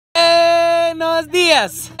Buenos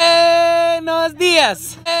días. Buenos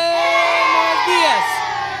días. Buenos días.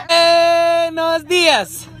 Buenos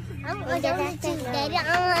días. I'm gonna donut too, Daddy.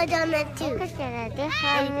 I want a donut too. Daddy,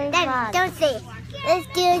 don't say it. Let's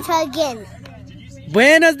do it again.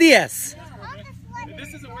 Buenos días.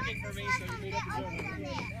 This isn't working for me, so you made up a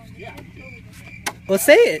donut. Well,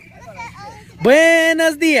 say it.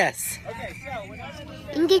 Buenos días.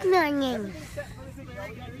 Good morning.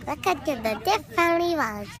 Look at the different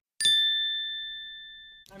ones.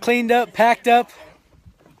 Cleaned up, packed up.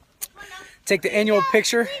 Take the annual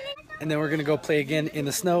picture, and then we're gonna go play again in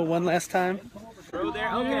the snow one last time. Throw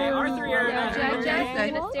there. Okay, our three are Jack,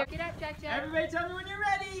 ready. Jack. Everybody tell me when you're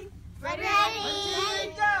ready. Ready? 1, 2,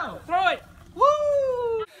 3, go. Throw it.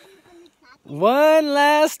 Woo! One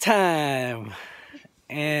last time.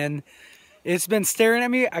 And it's been staring at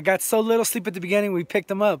me. I got so little sleep at the beginning, we picked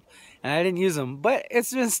them up, and I didn't use them. But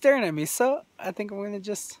it's been staring at me, so I think I'm gonna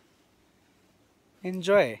just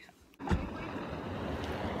enjoy. A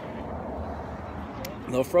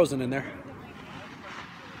little frozen in there.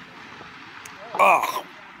 Oh.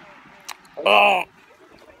 Oh.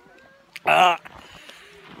 Ah.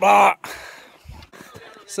 Ah.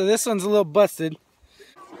 So this one's a little busted.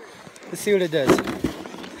 Let's see what it does.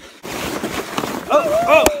 Oh,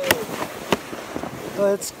 oh!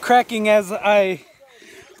 Well, it's cracking as I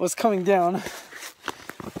was coming down.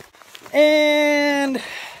 And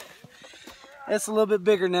it's a little bit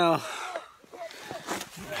bigger now. I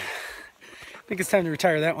think it's time to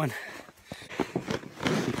retire that one.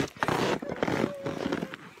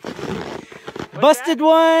 Busted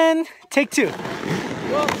one. Take two.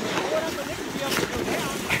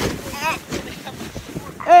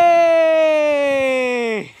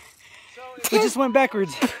 Hey! We just went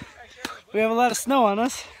backwards. We have a lot of snow on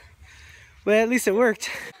us, but at least it worked.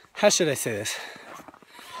 How should I say this?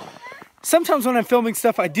 Sometimes when I'm filming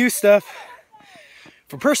stuff, I do stuff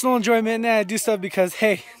for personal enjoyment, and then I do stuff because,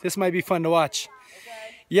 hey, this might be fun to watch.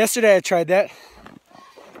 Yesterday I tried that.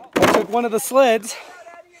 I took one of the sleds,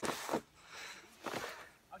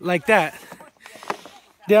 like that,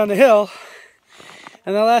 down the hill,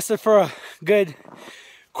 and that lasted for a good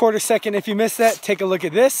quarter second. If you missed that, take a look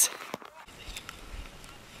at this.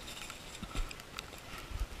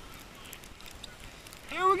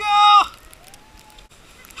 Here we go!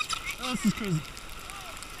 Oh, this is crazy.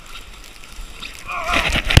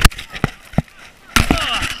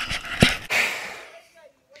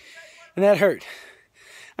 And that hurt.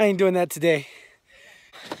 I ain't doing that today.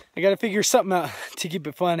 I gotta figure something out to keep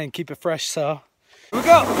it fun and keep it fresh, so here we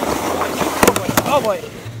go! Oh boy.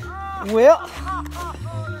 Well,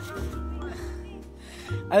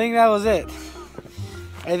 I think that was it.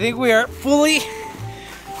 I think we are fully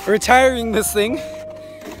retiring this thing.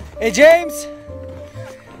 Hey James,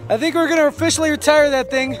 I think we're gonna officially retire that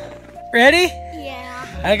thing. Ready? Yeah.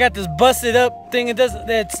 I got this busted up thing. It does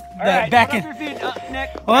that's All the right, back hold end. up your feet, Nick.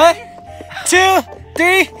 1, 2,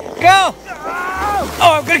 3, go!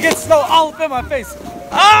 Oh, I'm gonna get snow all up in my face.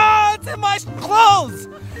 Oh, it's in my clothes!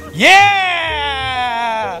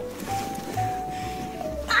 Yeah!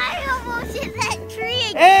 I almost hit that tree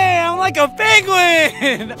again. Hey, I'm like a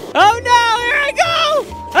penguin! Oh no, here I go!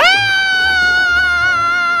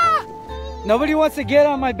 Ah! Nobody wants to get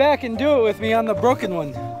on my back and do it with me on the broken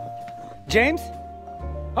one. James?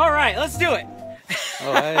 All right, let's do it.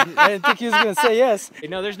 Oh, I didn't think he was gonna say yes.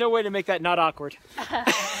 No, there's no way to make that not awkward.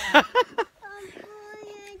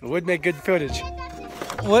 It would make good footage.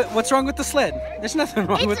 What's wrong with the sled? There's nothing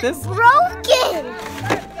wrong with this. Broken.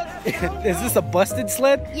 Is this a busted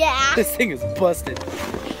sled? Yeah. This thing is busted.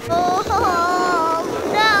 Oh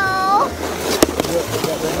no.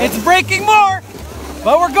 It's breaking more,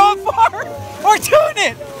 but we're going far. We're doing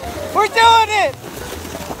it. We're doing it.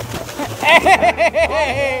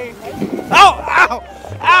 Hey! Ow! Ow!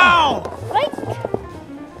 Ow!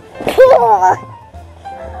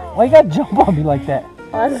 Why you gotta jump on me like that?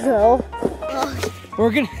 I don't know.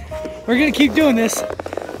 We're gonna keep doing this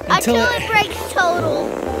Until it breaks total.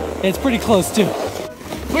 It's pretty close too.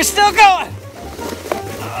 We're still going.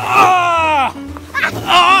 Ah!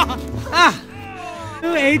 Ah! Ah!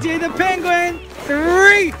 AJ the penguin.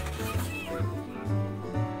 3.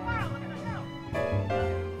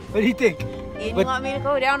 What do you think? You want me to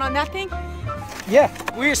go down on that thing? Yeah,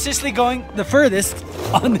 we're seriously going the furthest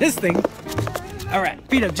on this thing. All right,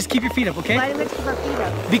 feet up. Just keep your feet up, okay? Why do we keep our feet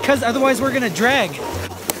up? Because otherwise we're gonna drag.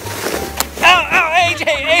 Ow, ow, AJ,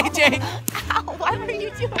 AJ. Ow, what are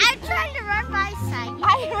you doing? I'm trying to run beside you.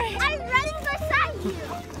 I'm running beside you.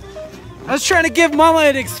 I was trying to give Mama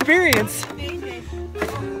an experience.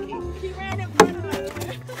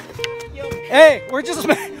 Hey, we're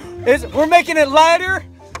making it lighter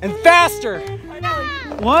and faster.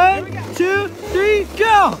 1, 2, 3,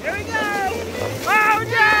 go! Here we go! Oh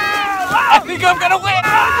no! I think I'm gonna win!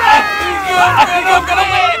 I think I'm gonna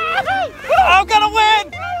win! I'm gonna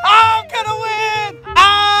win! I'm gonna win!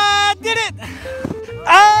 I did it!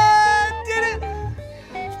 I did it!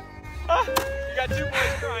 You got 2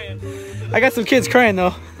 boys crying. I got some kids crying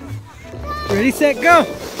though. Ready, set, go!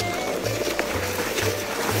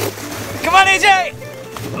 Come on, AJ!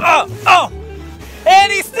 Oh! Oh!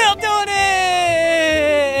 And he's still doing it!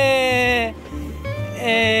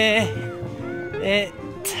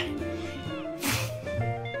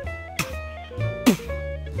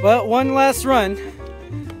 Well, one last run.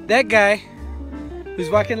 That guy who's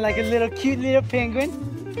walking like a little cute little penguin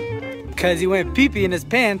because he went pee-pee in his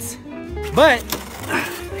pants. But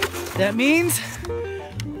that means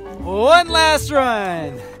one last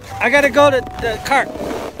run. I gotta go to the cart,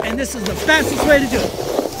 and this is the fastest way to do it.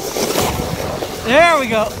 There we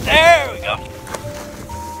go. There we go.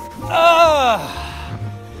 Oh,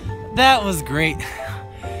 that was great.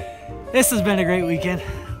 This has been a great weekend.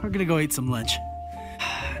 We're gonna go eat some lunch.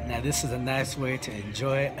 Now this is a nice way to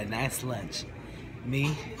enjoy a nice lunch.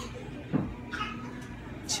 Me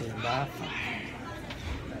chilling by a fire,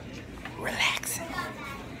 relaxing,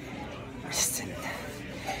 resting,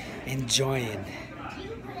 enjoying.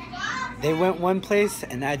 They went one place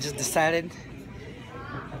and I just decided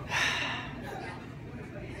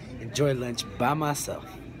enjoy lunch by myself.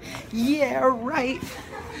 Yeah, right.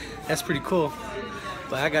 That's pretty cool.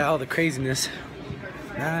 But I got all the craziness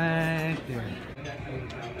right there.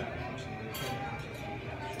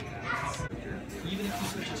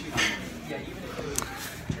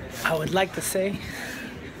 I would like to say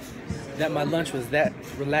that my lunch was that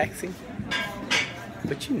relaxing,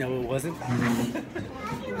 but you know it wasn't.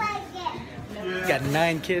 Got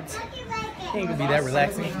 9 kids. Ain't gonna be that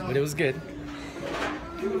relaxing, but it was good.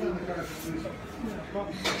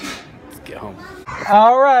 Let's get home.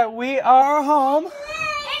 All right, we are home.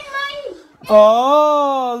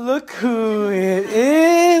 Oh, look who it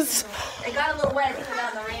is. It got a little wet. I think we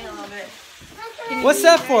got in the rain a little bit. What's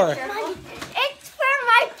that for?